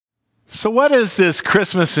So what is this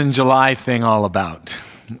Christmas in July thing all about?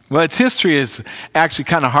 Well, its history is actually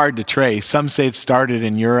kind of hard to trace. Some say it started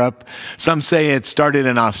in Europe. Some say it started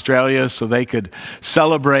in Australia so they could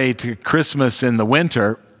celebrate Christmas in the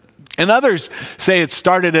winter. And others say it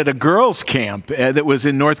started at a girls' camp that was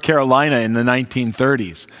in North Carolina in the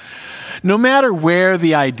 1930s. No matter where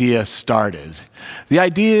the idea started, the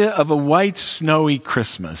idea of a white, snowy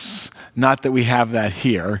Christmas, not that we have that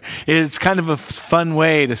here, it's kind of a fun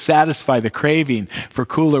way to satisfy the craving for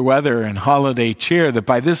cooler weather and holiday cheer that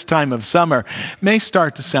by this time of summer may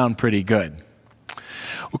start to sound pretty good.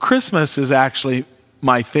 Well, Christmas is actually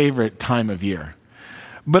my favorite time of year,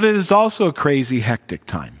 but it is also a crazy, hectic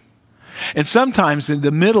time. And sometimes in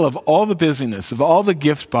the middle of all the busyness, of all the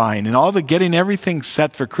gift buying and all the getting everything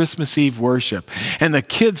set for Christmas Eve worship and the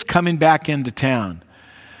kids coming back into town,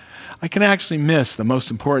 I can actually miss the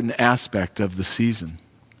most important aspect of the season.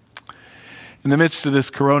 In the midst of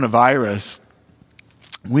this coronavirus,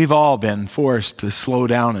 we've all been forced to slow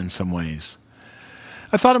down in some ways.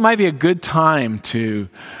 I thought it might be a good time to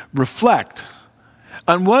reflect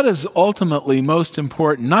on what is ultimately most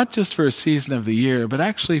important, not just for a season of the year, but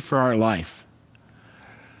actually for our life.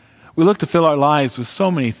 We look to fill our lives with so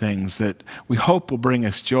many things that we hope will bring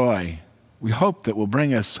us joy. We hope that will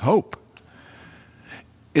bring us hope.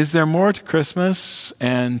 Is there more to Christmas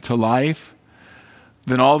and to life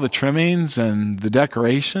than all the trimmings and the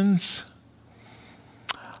decorations?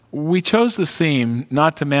 We chose this theme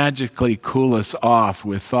not to magically cool us off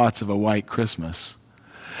with thoughts of a white Christmas,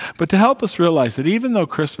 but to help us realize that even though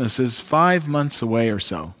Christmas is 5 months away or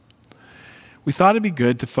so, we thought it'd be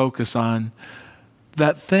good to focus on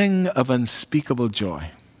that thing of unspeakable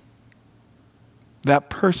joy, that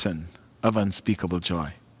person of unspeakable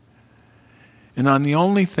joy, and on the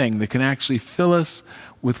only thing that can actually fill us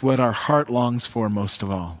with what our heart longs for most of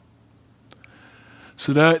all.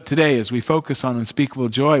 So today, as we focus on unspeakable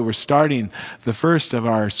joy, we're starting the first of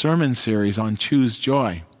our sermon series on Choose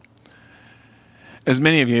Joy. As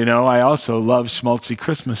many of you know, I also love schmaltzy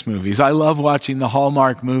Christmas movies. I love watching the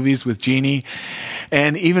Hallmark movies with Jeannie,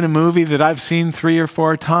 and even a movie that I've seen 3 or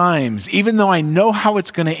 4 times. Even though I know how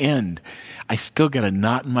it's going to end, I still get a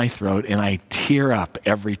knot in my throat and I tear up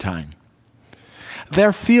every time.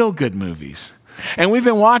 They're feel-good movies. And we've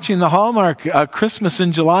been watching the Hallmark Christmas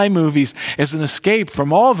in July movies as an escape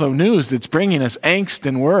from all the news that's bringing us angst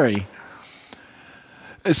and worry.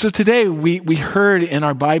 So today we heard in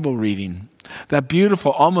our Bible reading that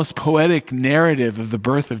beautiful, almost poetic narrative of the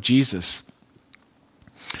birth of Jesus.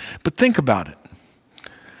 But think about it.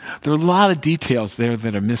 There are a lot of details there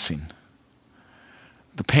that are missing.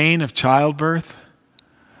 The pain of childbirth,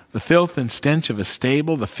 the filth and stench of a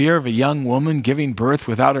stable, the fear of a young woman giving birth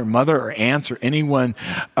without her mother or aunts or anyone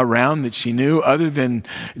around that she knew other than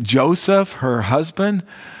Joseph, her husband,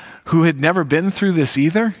 who had never been through this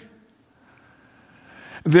either.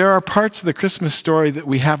 There are parts of the Christmas story that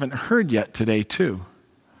we haven't heard yet today, too.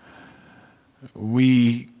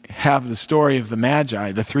 We have the story of the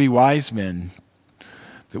Magi, the 3 wise men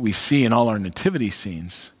that we see in all our nativity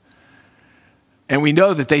scenes. And we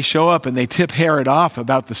know that they show up and they tip Herod off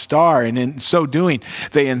about the star, and in so doing,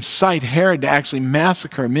 they incite Herod to actually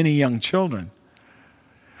massacre many young children.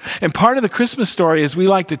 And part of the Christmas story, as we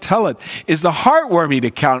like to tell it, is the heartwarming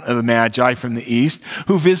account of the Magi from the East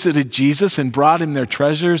who visited Jesus and brought him their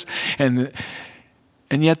treasures. And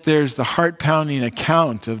yet there's the heart-pounding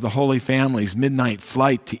account of the Holy Family's midnight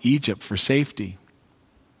flight to Egypt for safety.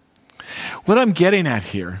 What I'm getting at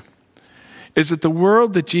here is that the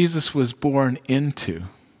world that Jesus was born into,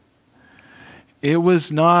 it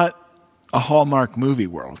was not a Hallmark movie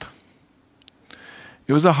world.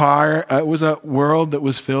 It was a world that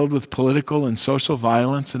was filled with political and social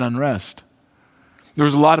violence and unrest. There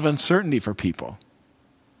was a lot of uncertainty for people.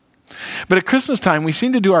 But at Christmas time, we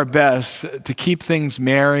seem to do our best to keep things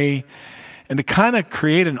merry and to kind of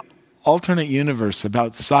create an alternate universe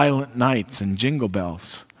about silent nights and jingle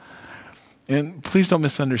bells. And please don't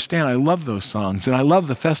misunderstand, I love those songs, and I love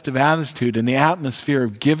the festive attitude and the atmosphere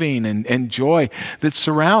of giving and joy that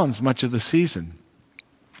surrounds much of the season.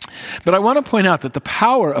 But I want to point out that the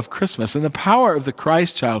power of Christmas and the power of the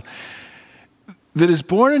Christ child that is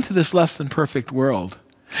born into this less than perfect world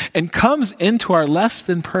and comes into our less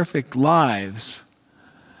than perfect lives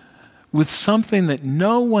with something that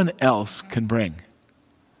no one else can bring.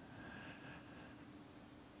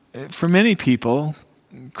 For many people,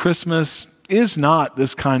 Christmas is not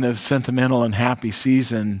this kind of sentimental and happy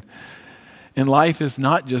season, and life is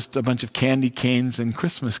not just a bunch of candy canes and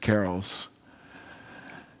Christmas carols.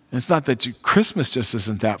 And it's not that Christmas just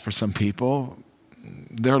isn't that for some people.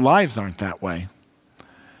 Their lives aren't that way.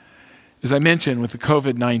 As I mentioned with the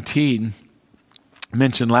COVID-19,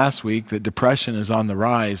 mentioned last week that depression is on the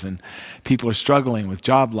rise and people are struggling with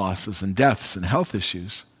job losses and deaths and health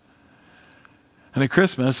issues. And at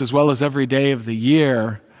Christmas, as well as every day of the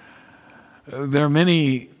year, there are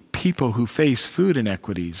many people who face food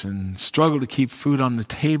inequities and struggle to keep food on the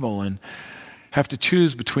table and have to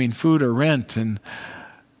choose between food or rent. And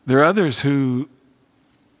there are others who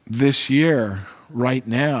this year, right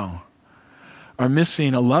now, are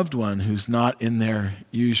missing a loved one who's not in their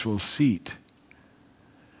usual seat.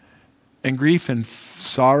 And grief and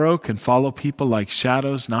sorrow can follow people like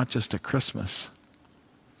shadows, not just at Christmas.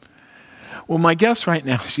 Well, my guess right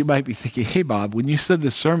now is you might be thinking, hey, Bob, when you said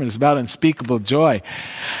this sermon is about unspeakable joy,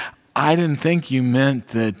 I didn't think you meant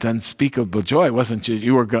that unspeakable joy wasn't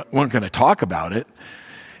you weren't going to talk about it.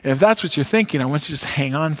 And if that's what you're thinking, I want you to just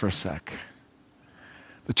hang on for a sec.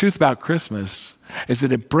 The truth about Christmas is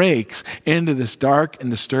that it breaks into this dark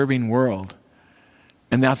and disturbing world.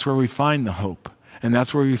 And that's where we find the hope. And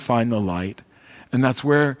that's where we find the light. And that's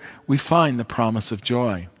where we find the promise of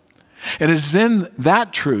joy. And it is in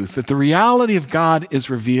that truth that the reality of God is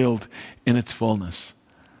revealed in its fullness.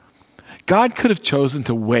 God could have chosen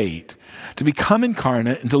to wait, to become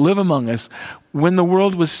incarnate, and to live among us when the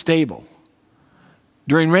world was stable,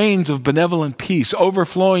 during reigns of benevolent peace,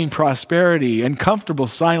 overflowing prosperity, and comfortable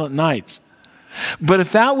silent nights. But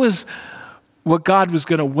if that was what God was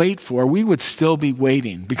going to wait for, we would still be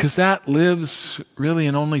waiting, because that lives really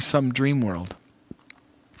in only some dream world.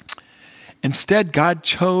 Instead, God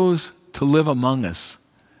chose to live among us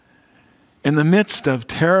in the midst of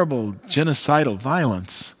terrible genocidal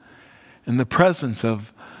violence, in the presence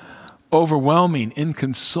of overwhelming,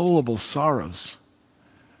 inconsolable sorrows,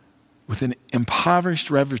 with an impoverished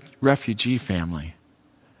refugee family.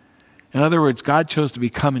 In other words, God chose to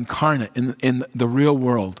become incarnate in the real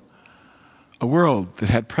world, a world that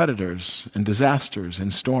had predators and disasters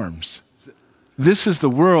and storms. This is the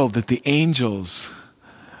world that the angels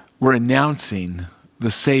were announcing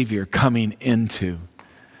the Savior coming into.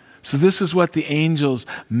 So this is what the angels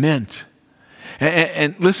meant.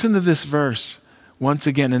 And listen to this verse once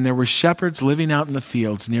again. And there were shepherds living out in the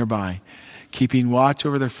fields nearby, keeping watch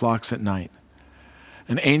over their flocks at night.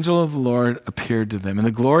 An angel of the Lord appeared to them, and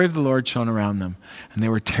the glory of the Lord shone around them, and they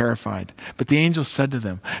were terrified. But the angel said to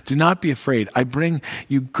them, "Do not be afraid. I bring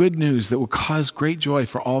you good news that will cause great joy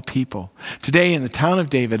for all people. Today in the town of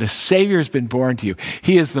David, a Savior has been born to you.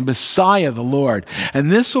 He is the Messiah, the Lord.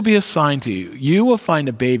 And this will be a sign to you. You will find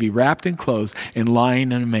a baby wrapped in clothes and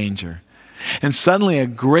lying in a manger." And suddenly a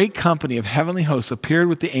great company of heavenly hosts appeared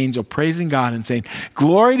with the angel, praising God and saying,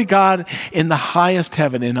 "Glory to God in the highest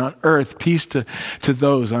heaven, and on earth peace to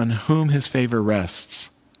those on whom his favor rests."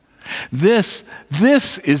 This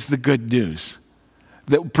is the good news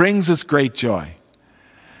that brings us great joy.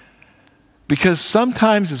 Because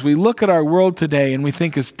sometimes as we look at our world today and we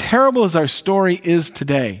think, as terrible as our story is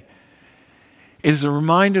today, it is a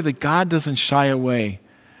reminder that God doesn't shy away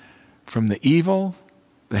from the evil,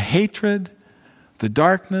 the hatred, the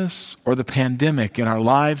darkness, or the pandemic in our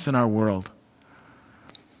lives and our world.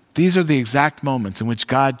 These are the exact moments in which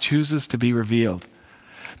God chooses to be revealed,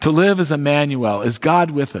 to live as Emmanuel, as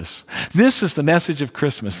God with us. This is the message of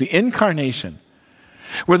Christmas, the incarnation.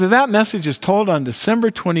 Whether that message is told on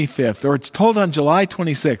December 25th or it's told on July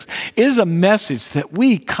 26th, it is a message that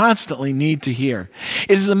we constantly need to hear.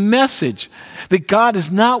 It is a message that God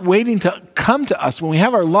is not waiting to come to us when we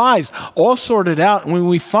have our lives all sorted out and when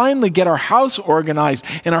we finally get our house organized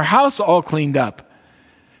and our house all cleaned up.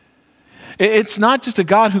 It's not just a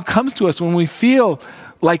God who comes to us when we feel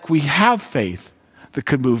like we have faith that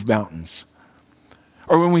could move mountains,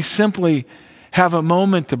 or when we simply have a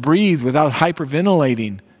moment to breathe without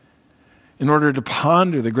hyperventilating in order to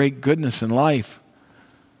ponder the great goodness in life,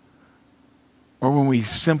 or when we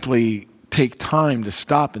simply take time to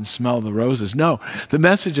stop and smell the roses. No, the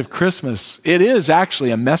message of Christmas, it is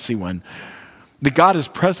actually a messy one. That God is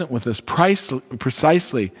present with us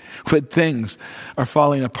precisely when things are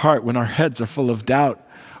falling apart, when our heads are full of doubt,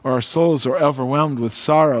 or our souls are overwhelmed with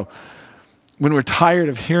sorrow, when we're tired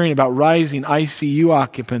of hearing about rising ICU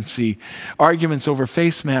occupancy, arguments over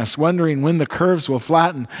face masks, wondering when the curves will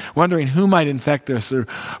flatten, wondering who might infect us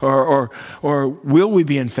or will we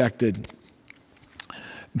be infected.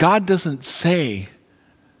 God doesn't say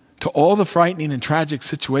to all the frightening and tragic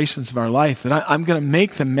situations of our life that I'm going to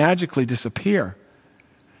make them magically disappear.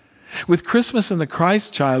 With Christmas and the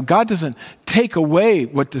Christ child, God doesn't take away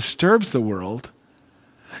what disturbs the world.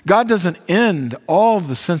 God doesn't end all of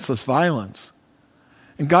the senseless violence.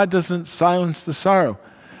 And God doesn't silence the sorrow.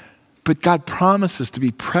 But God promises to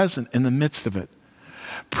be present in the midst of it.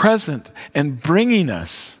 Present and bringing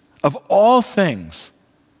us Of all things,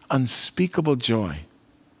 unspeakable joy.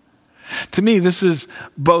 To me, this is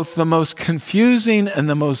both the most confusing and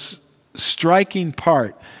the most striking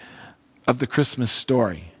part of the Christmas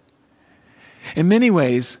story. In many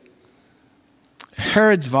ways,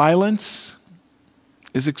 Herod's violence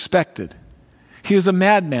is expected. He was a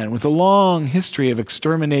madman with a long history of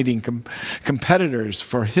exterminating competitors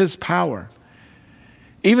for his power,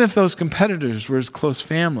 even if those competitors were his close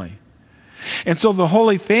family. And so the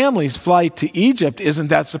Holy Family's flight to Egypt isn't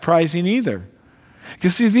that surprising either. You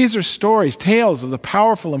see, these are stories, tales of the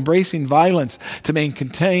powerful embracing violence to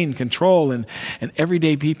maintain control and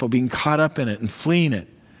everyday people being caught up in it and fleeing it.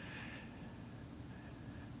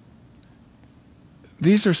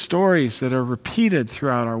 These are stories that are repeated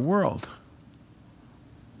throughout our world.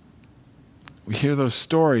 We hear those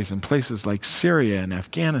stories in places like Syria and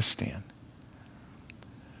Afghanistan.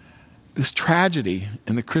 This tragedy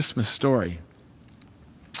in the Christmas story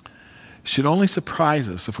should only surprise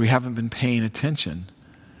us if we haven't been paying attention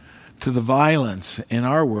to the violence in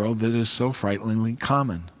our world that is so frighteningly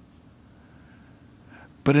common.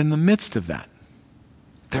 But in the midst of that,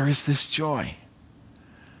 there is this joy.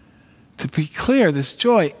 To be clear, this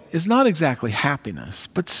joy is not exactly happiness,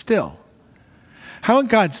 but still. How in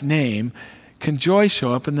God's name can joy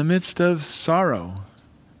show up in the midst of sorrow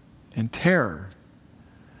and terror?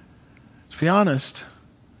 To be honest,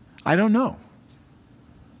 I don't know.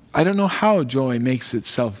 I don't know how joy makes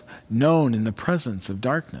itself known in the presence of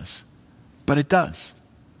darkness, but it does.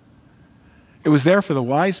 It was there for the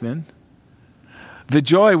wise men. The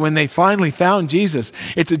joy when they finally found Jesus,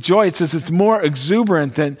 it's a joy. It says it's more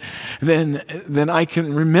exuberant than I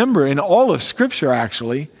can remember in all of Scripture,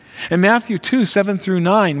 actually. In Matthew 2, 7 through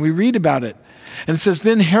 9, we read about it. And it says,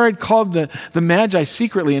 then Herod called the Magi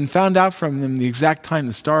secretly and found out from them the exact time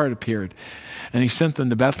the star had appeared. And he sent them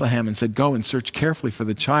to Bethlehem and said, go and search carefully for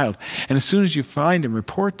the child. And as soon as you find him,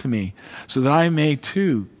 report to me so that I may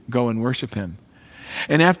too go and worship him.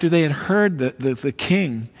 And after they had heard the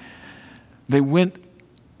king, they went,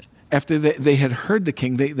 after they had heard the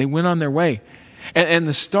king, they went on their way. And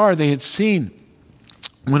the star they had seen,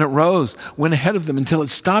 when it rose, went ahead of them until it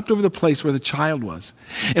stopped over the place where the child was.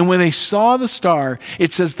 And when they saw the star,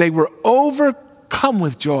 it says they were overcome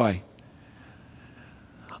with joy.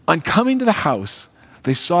 On coming to the house,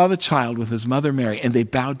 they saw the child with his mother Mary, and they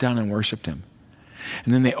bowed down and worshiped him.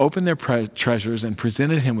 And then they opened their treasures and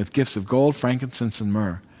presented him with gifts of gold, frankincense, and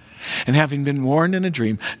myrrh. And having been warned in a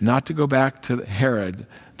dream not to go back to Herod,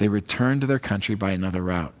 they returned to their country by another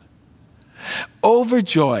route.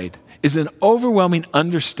 Overjoyed is an overwhelming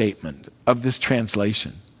understatement of this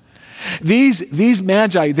translation. These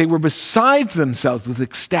magi, they were beside themselves with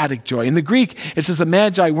ecstatic joy. In the Greek, it says the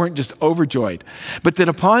magi weren't just overjoyed, but that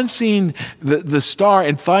upon seeing the star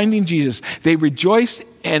and finding Jesus, they rejoiced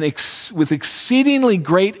with exceedingly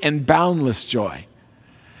great and boundless joy.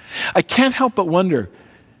 I can't help but wonder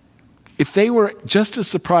if they were just as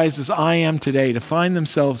surprised as I am today to find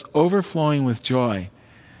themselves overflowing with joy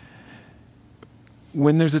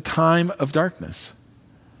when there's a time of darkness.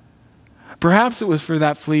 Perhaps it was for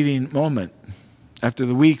that fleeting moment. After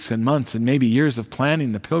the weeks and months and maybe years of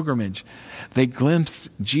planning the pilgrimage, they glimpsed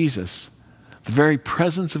Jesus, the very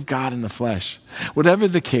presence of God in the flesh. Whatever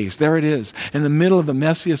the case, there it is, in the middle of the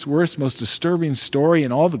messiest, worst, most disturbing story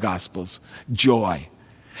in all the Gospels, joy.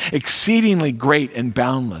 Exceedingly great and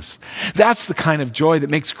boundless. That's the kind of joy that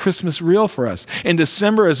makes Christmas real for us in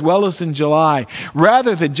December as well as in July,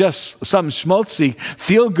 rather than just some schmaltzy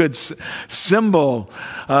feel-good symbol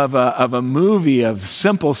of a movie of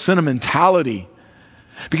simple sentimentality.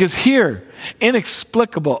 Because here,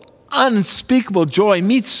 inexplicable, unspeakable joy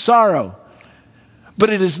meets sorrow, but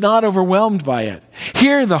it is not overwhelmed by it.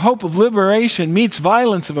 Here, the hope of liberation meets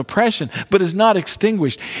violence of oppression, but is not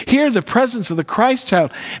extinguished. Here, the presence of the Christ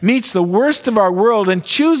child meets the worst of our world and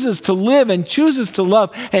chooses to live and chooses to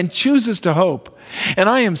love and chooses to hope. And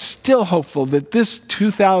I am still hopeful that this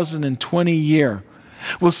 2020 year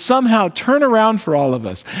will somehow turn around for all of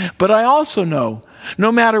us. But I also know,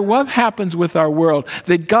 no matter what happens with our world,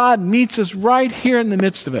 that God meets us right here in the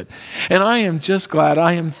midst of it. And I am just glad,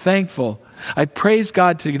 I am thankful. I praise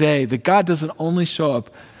God today that God doesn't only show up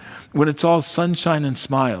when it's all sunshine and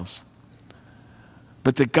smiles,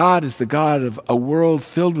 but that God is the God of a world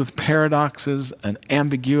filled with paradoxes and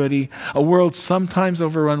ambiguity, a world sometimes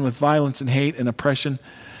overrun with violence and hate and oppression.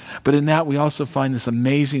 But in that we also find this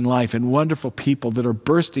amazing life and wonderful people that are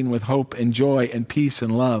bursting with hope and joy and peace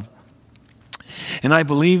and love. And I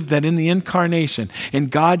believe that in the incarnation, in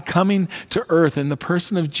God coming to earth in the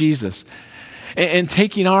person of Jesus, and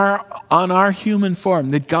taking on our human form,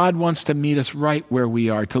 that God wants to meet us right where we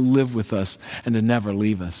are, to live with us and to never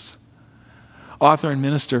leave us. Author and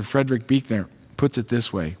minister Frederick Buechner puts it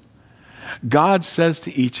this way: God says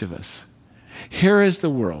to each of us, here is the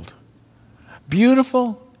world.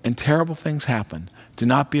 Beautiful and terrible things happen. Do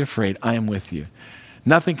not be afraid. I am with you.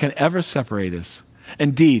 Nothing can ever separate us.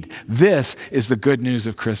 Indeed, this is the good news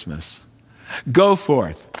of Christmas. Go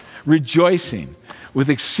forth, rejoicing with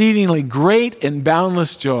exceedingly great and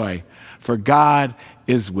boundless joy, for God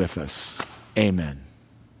is with us. Amen.